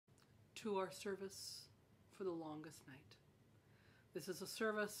to our service for the longest night. This is a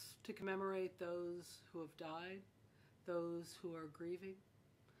service to commemorate those who have died, those who are grieving,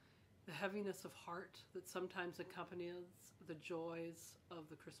 the heaviness of heart that sometimes accompanies the joys of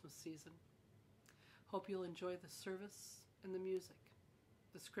the Christmas season. Hope you'll enjoy the service and the music,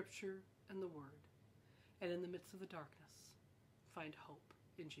 the scripture and the word, and in the midst of the darkness, find hope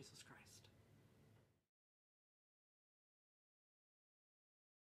in Jesus Christ.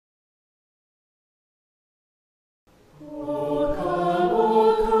 O come,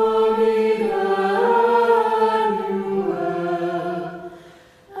 Emmanuel,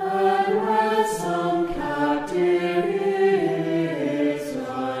 and ransom captive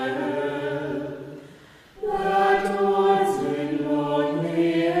Israel, that dwells in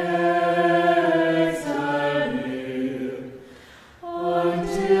lonely exile near,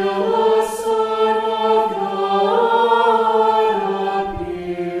 until the Son of God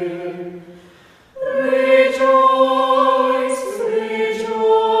appear. Rejoice,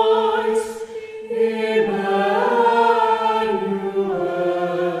 Emmanuel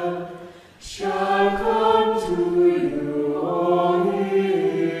shall come to you, O Israel.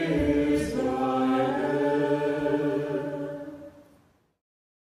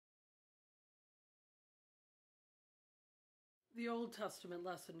 The Old Testament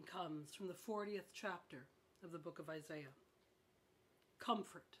lesson comes from the 40th chapter of the book of Isaiah.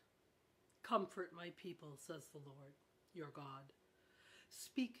 Comfort, comfort my people, says the Lord, your God.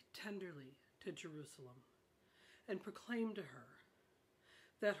 Speak tenderly to Jerusalem and proclaim to her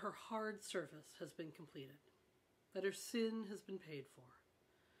that her hard service has been completed, that her sin has been paid for,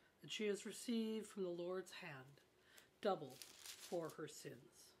 that she has received from the Lord's hand double for her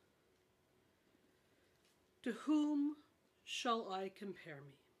sins. To whom shall I compare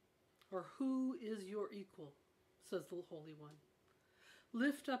me, or who is your equal, says the Holy One.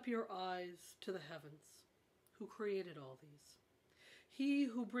 Lift up your eyes to the heavens, who created all these. He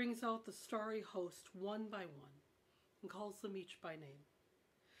who brings out the starry host one by one and calls them each by name.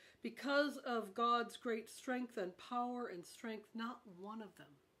 Because of God's great strength and power and strength, not one of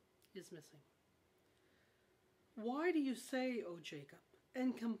them is missing. Why do you say, O Jacob,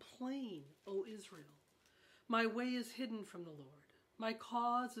 and complain, O Israel? My way is hidden from the Lord. My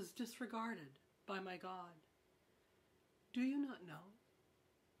cause is disregarded by my God. Do you not know?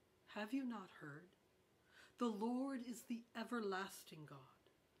 Have you not heard? The Lord is the everlasting God,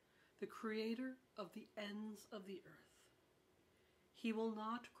 the creator of the ends of the earth. He will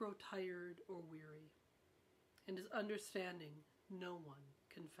not grow tired or weary, and his understanding no one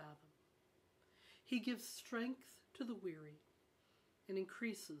can fathom. He gives strength to the weary and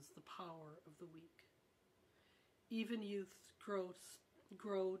increases the power of the weak. Even youths grow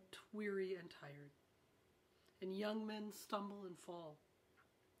weary and tired, and young men stumble and fall.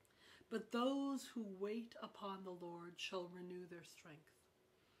 But those who wait upon the Lord shall renew their strength.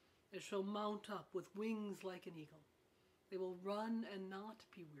 They shall mount up with wings like an eagle. They will run and not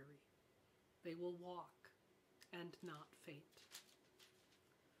be weary. They will walk and not faint.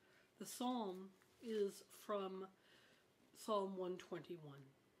 The psalm is from Psalm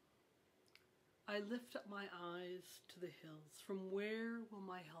 121. I lift up my eyes to the hills. From where will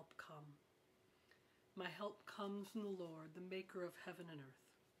my help come? My help comes from the Lord, the maker of heaven and earth.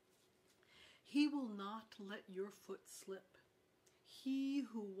 He will not let your foot slip. He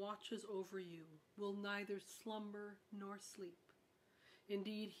who watches over you will neither slumber nor sleep.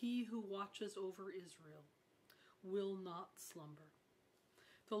 Indeed, he who watches over Israel will not slumber.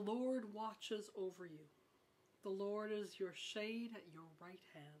 The Lord watches over you. The Lord is your shade at your right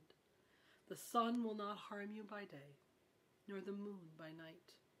hand. The sun will not harm you by day, nor the moon by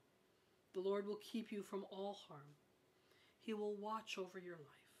night. The Lord will keep you from all harm. He will watch over your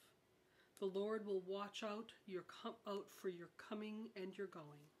life. The Lord will watch out for your coming and your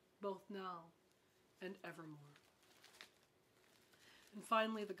going, both now and evermore. And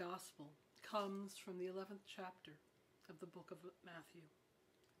finally, the gospel comes from the 11th chapter of the book of Matthew.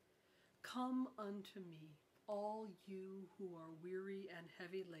 Come unto me, all you who are weary and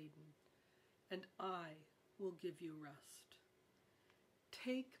heavy laden, and I will give you rest.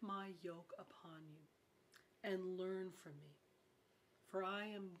 Take my yoke upon you and learn from me, for I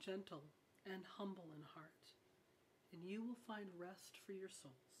am gentle and humble in heart, and you will find rest for your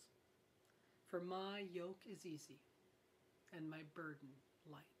souls. For my yoke is easy and my burden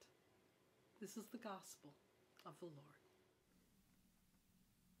light. This is the gospel of the Lord.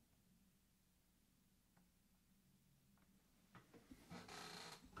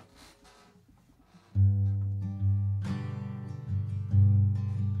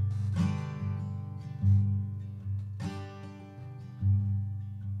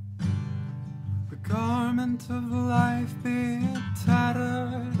 garment of life be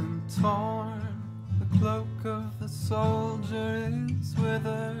tattered and torn. The cloak of the soldier is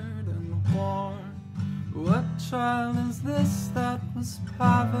withered and worn. What child is this that was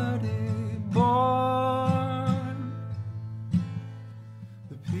poverty born?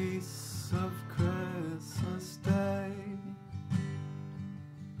 The peace of Christmas Day.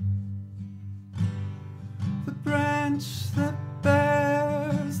 The branch that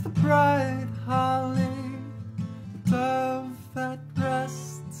bears the bright holly, the dove that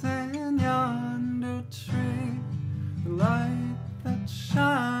rests in yonder tree, the light that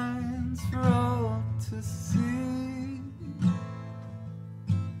shines for all to see,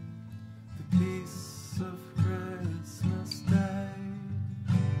 the peace of Christmas Day.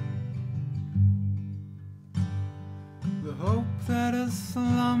 The hope that has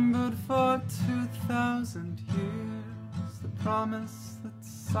slumbered for 2,000 years, the promise that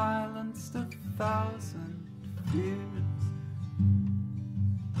silenced 1,000 fears,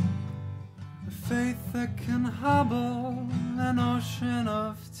 the faith that can hobble an ocean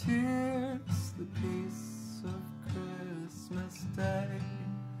of tears, the peace of Christmas Day.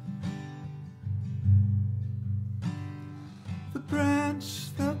 The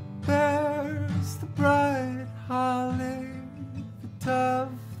branch that bears the bright holly, the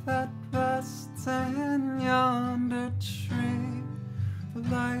dove that rests in yonder tree, the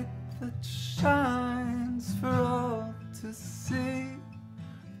light that shines for all to see,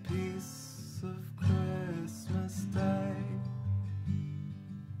 the peace of Christmas Day.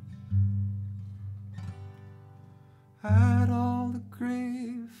 Add all the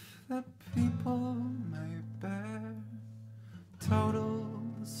grief that people may bear, total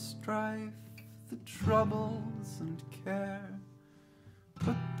the strife, the troubles and care,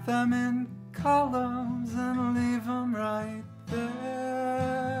 put them in columns and leave them right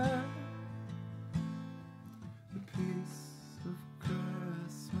there. The peace of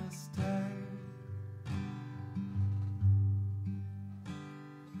Christmas Day.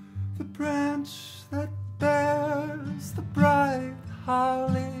 The branch that bears the bright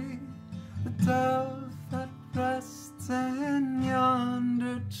holly, the dove that rests in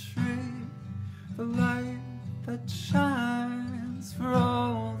yonder tree, the light that shines for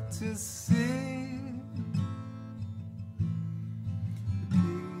all to see, the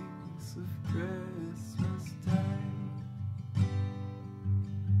peace of Christmas Day.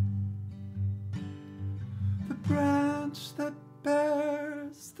 The branch that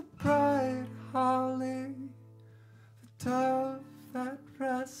bears the bright holly, the dove that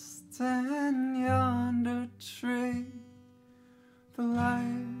rests in yonder tree, the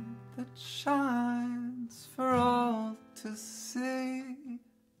light that shines for all to see,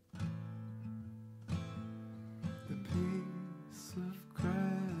 the peace of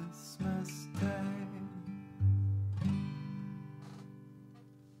Christmas Day.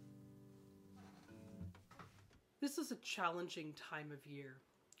 This is a challenging time of year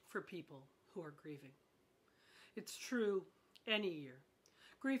for people who are grieving. It's true any year.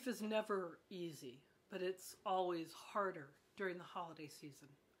 Grief is never easy, but it's always harder during the holiday season,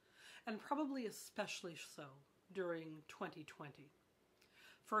 and probably especially so during 2020.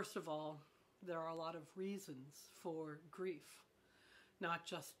 First of all, there are a lot of reasons for grief, not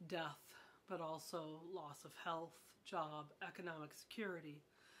just death, but also loss of health, job, economic security,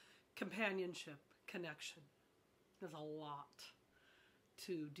 companionship, connection. There's a lot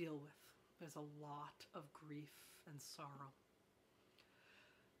to deal with. There's a lot of grief and sorrow.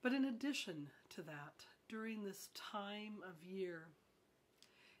 But in addition to that, during this time of year,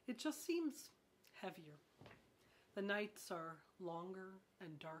 it just seems heavier. The nights are longer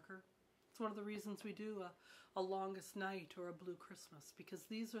and darker. It's one of the reasons we do a longest night or a blue Christmas, because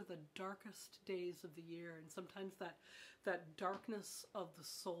these are the darkest days of the year, and sometimes that darkness of the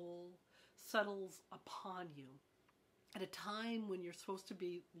soul settles upon you at a time when you're supposed to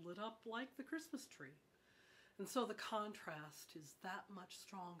be lit up like the Christmas tree. And so the contrast is that much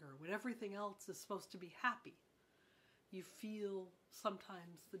stronger. When everything else is supposed to be happy, you feel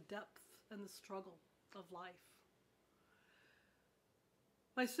sometimes the depth and the struggle of life.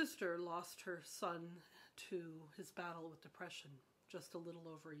 My sister lost her son to his battle with depression just a little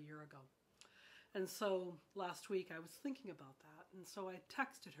over a year ago. And so last week I was thinking about that, and so I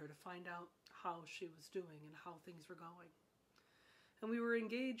texted her to find out how she was doing and how things were going. And we were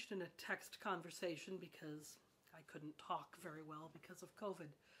engaged in a text conversation because I couldn't talk very well because of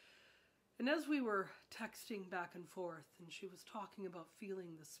COVID. And as we were texting back and forth, and she was talking about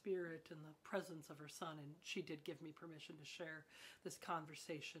feeling the spirit and the presence of her son, and she did give me permission to share this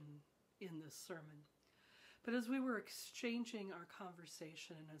conversation in this sermon. But as we were exchanging our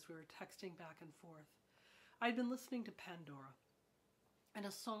conversation and as we were texting back and forth, I'd been listening to Pandora, and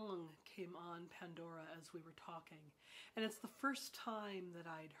a song came on Pandora as we were talking. And it's the first time that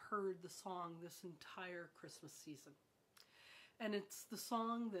I'd heard the song this entire Christmas season. And it's the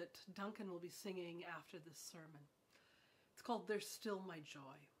song that Duncan will be singing after this sermon. It's called There's Still My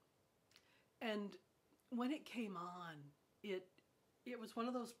Joy. And when it came on, it was one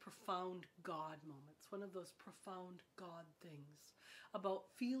of those profound God moments, one of those profound God things about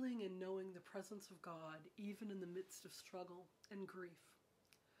feeling and knowing the presence of God even in the midst of struggle and grief.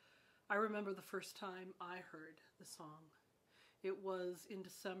 I remember the first time I heard the song. It was in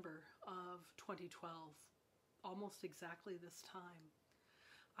December of 2012, almost exactly this time.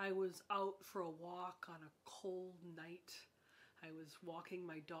 I was out for a walk on a cold night. I was walking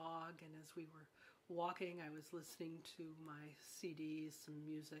my dog, and as we were walking, I was listening to my CDs, some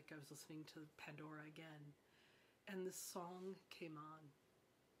music. I was listening to Pandora again, and this song came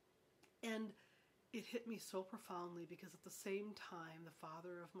on. And it hit me so profoundly because at the same time, the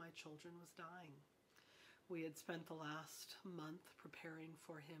father of my children was dying. We had spent the last month preparing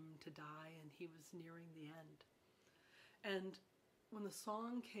for him to die, and he was nearing the end. And when the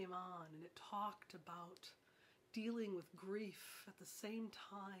song came on and it talked about dealing with grief at the same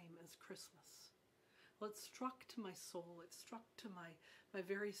time as Christmas, well, it struck to my soul. It struck to my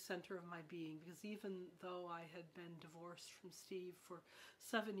very center of my being, because even though I had been divorced from Steve for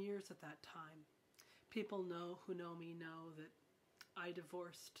 7 years at that time, people who know me know that I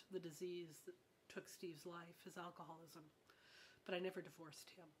divorced the disease that took Steve's life, his alcoholism, but I never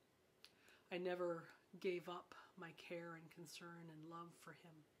divorced him. I never gave up my care and concern and love for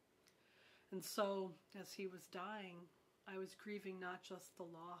him. And so, as he was dying, I was grieving not just the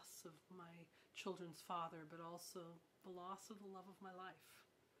loss of my children's father, but also the loss of the love of my life.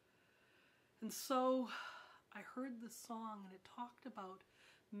 And so, I heard this song, and it talked about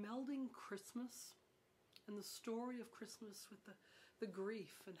melding Christmas and the story of Christmas with the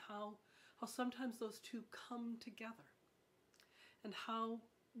grief, and how sometimes those two come together, and how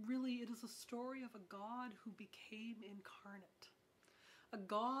really it is a story of a God who became incarnate, a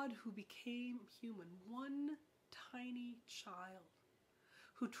God who became human, one tiny child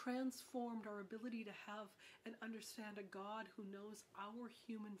who transformed our ability to have and understand a God who knows our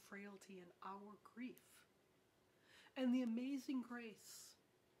human frailty and our grief. And the amazing grace,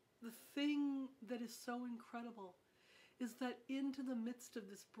 the thing that is so incredible, is that into the midst of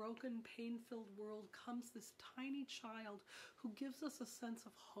this broken, pain-filled world comes this tiny child who gives us a sense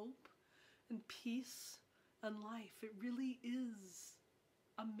of hope and peace and life. It really is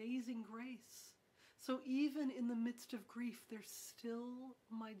amazing grace. So even in the midst of grief, there's still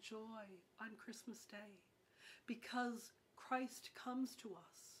my joy on Christmas Day, because Christ comes to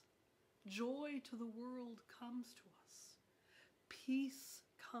us. Joy to the world comes to us. Peace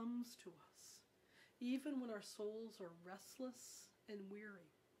comes to us, even when our souls are restless and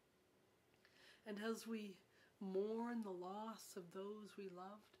weary. And as we mourn the loss of those we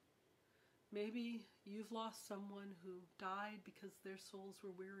loved, maybe you've lost someone who died because their souls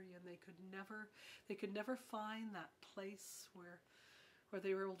were weary and they could never find that place where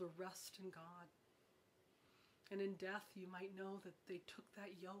they were able to rest in God. And in death, you might know that they took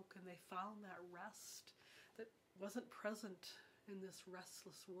that yoke and they found that rest that wasn't present in this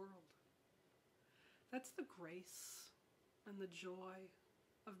restless world. That's the grace and the joy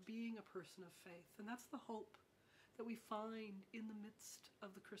of being a person of faith. And that's the hope that we find in the midst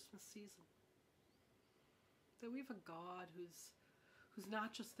of the Christmas season. That we have a God who's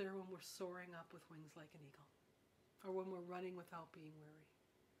not just there when we're soaring up with wings like an eagle, or when we're running without being weary.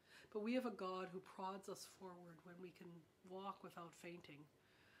 But we have a God who prods us forward when we can walk without fainting,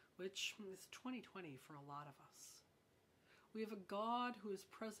 which is 2020 for a lot of us. We have a God who is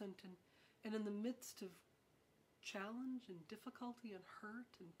present and in the midst of challenge and difficulty and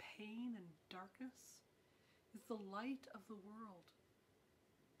hurt and pain and darkness is the light of the world.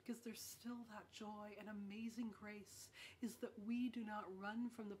 Because there's still that joy and amazing grace is that we do not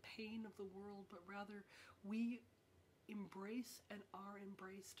run from the pain of the world, but rather we embrace and are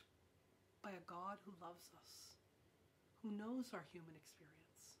embraced by a God who loves us, who knows our human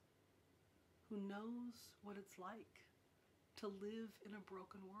experience, who knows what it's like to live in a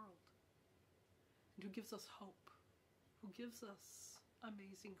broken world, and who gives us hope, who gives us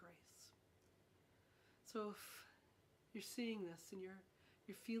amazing grace. So if you're seeing this and you're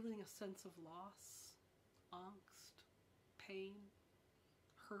feeling a sense of loss, angst, pain,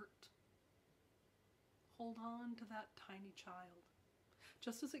 hurt, hold on to that tiny child.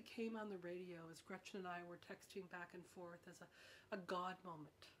 Just as it came on the radio as Gretchen and I were texting back and forth as a God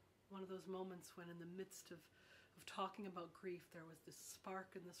moment, one of those moments when in the midst of talking about grief, there was this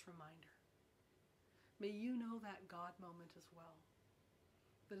spark and this reminder. May you know that God moment as well,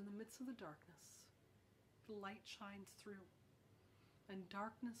 that in the midst of the darkness, the light shines through, and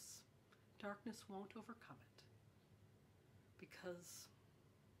darkness won't overcome it, because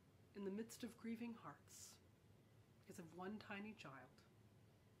in the midst of grieving hearts, because of one tiny child,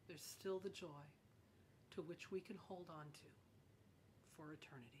 there's still the joy to which we can hold on to for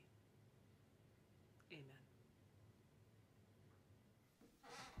eternity. Amen.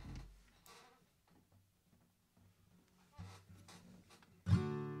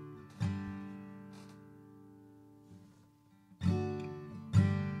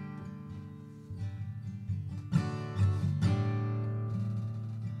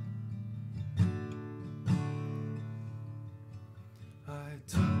 I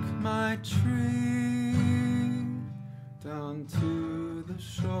took my tree down to the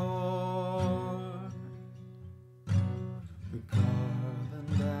shore, the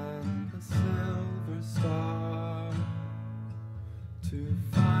garland and the silver star, to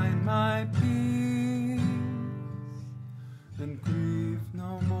find my peace and grieve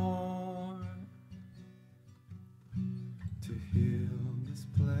no more, to heal this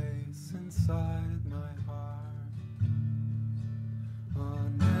place inside my heart.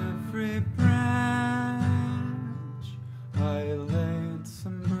 On every branch I laid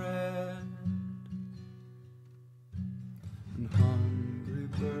some bread, and hungry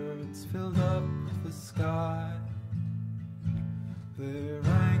birds filled up the sky. They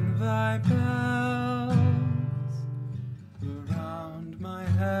rang thy bells around my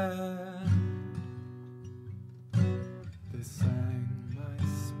head. They sang my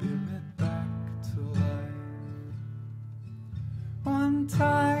spirit back to life. One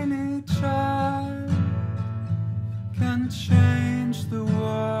tiny child can change the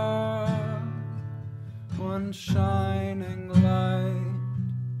world. One shining light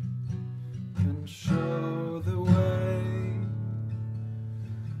can show the way.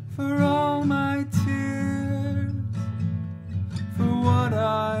 For all my tears, for what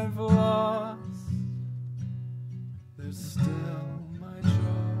I've lost, there's still my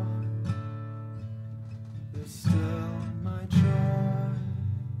joy. There's still my joy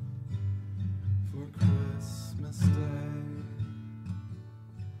for Christmas Day.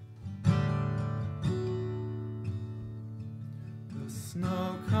 The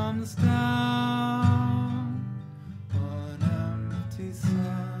snow comes down on empty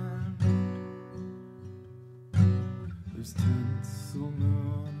sand. There's tinsel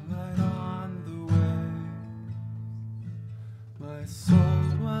moonlight on the waves. My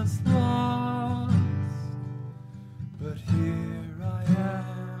soul was lost, but here I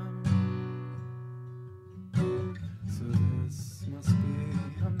am. So this must be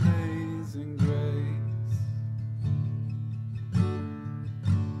amazing grace.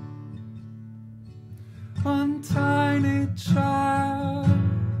 One tiny child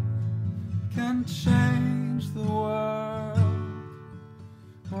can change the world.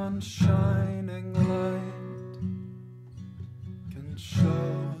 One shining light can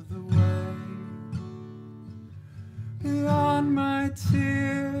show the way. Beyond my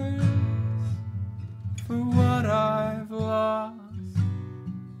tears, for what I've lost,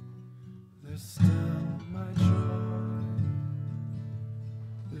 there's still my joy.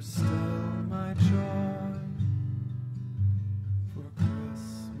 There's still my joy for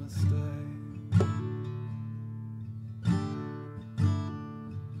Christmas Day.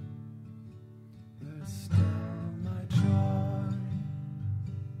 There's still my joy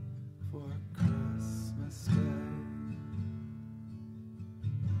for Christmas Day.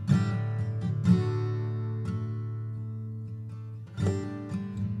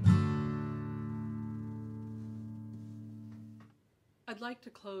 I'd like to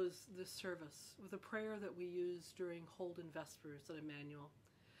close this service with a prayer that we use during Holden Vespers at Emanuel.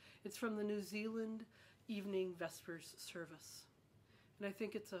 It's from the New Zealand Evening Vespers service. And I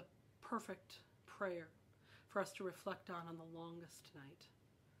think it's a perfect prayer for us to reflect on the longest night,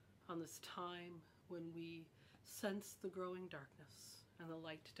 on this time when we sense the growing darkness and the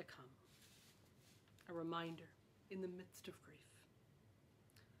light to come. A reminder in the midst of grief.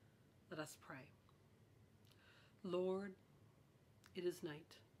 Let us pray. Lord, it is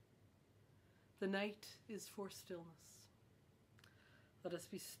night. The night is for stillness. Let us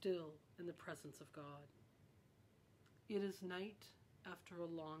be still in the presence of God. It is night after a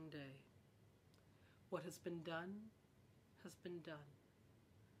long day. What has been done has been done.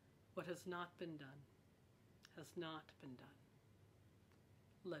 What has not been done has not been done.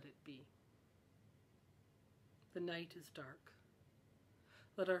 Let it be. The night is dark.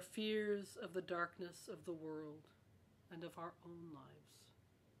 Let our fears of the darkness of the world and of our own lives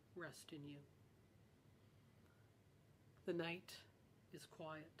rest in you. The night is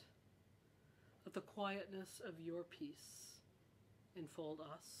quiet. Let the quietness of your peace enfold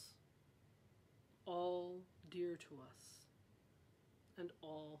us, all dear to us, and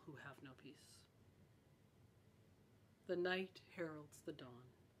all who have no peace. The night heralds the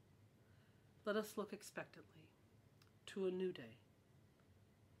dawn. Let us look expectantly to a new day,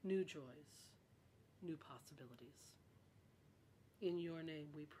 new joys, new possibilities. In your name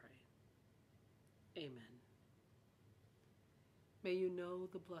we pray. Amen. May you know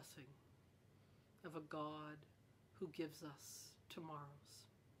the blessing of a God who gives us tomorrows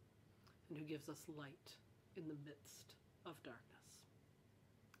and who gives us light in the midst of darkness.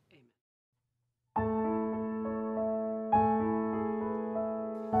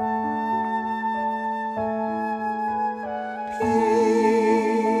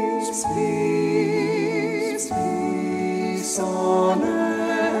 Peace, peace, peace on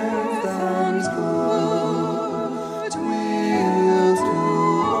earth and goodwill to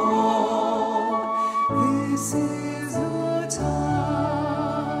all. This is a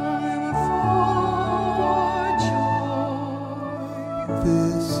time for joy.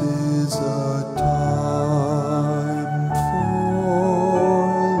 This is a time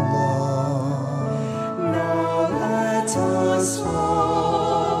for love. Now let us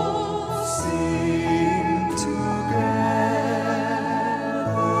all sing together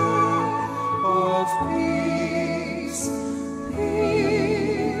of peace,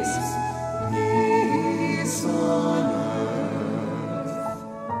 peace, peace on earth.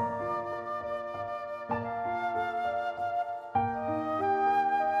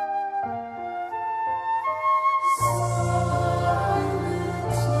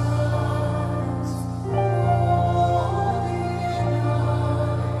 Silent times, holy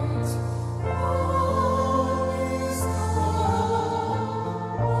night, all is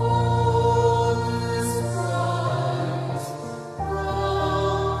calm, all is bright.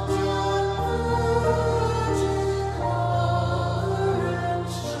 Round your virgin mother and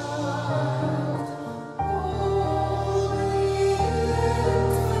child, holy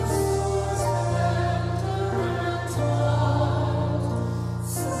infants was tender and mild,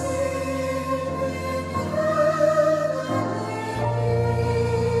 sleep in heavenly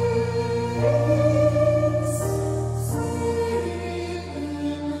peace, sleep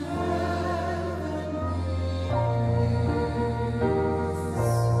in heavenly peace.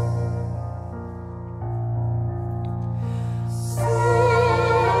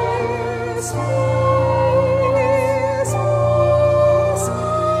 Peace, peace, peace on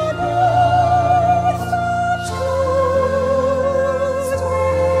earth and goodwill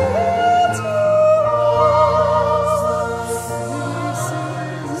to all. This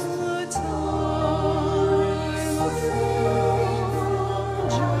is the time for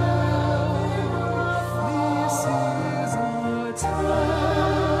joy. This is the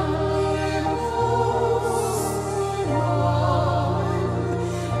time for love.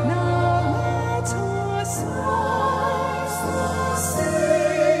 Now let us ask the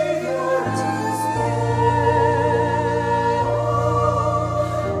Savior together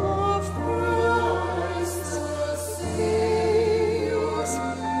of Christ the Savior's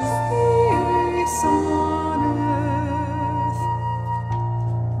peace on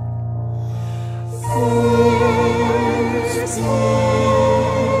earth.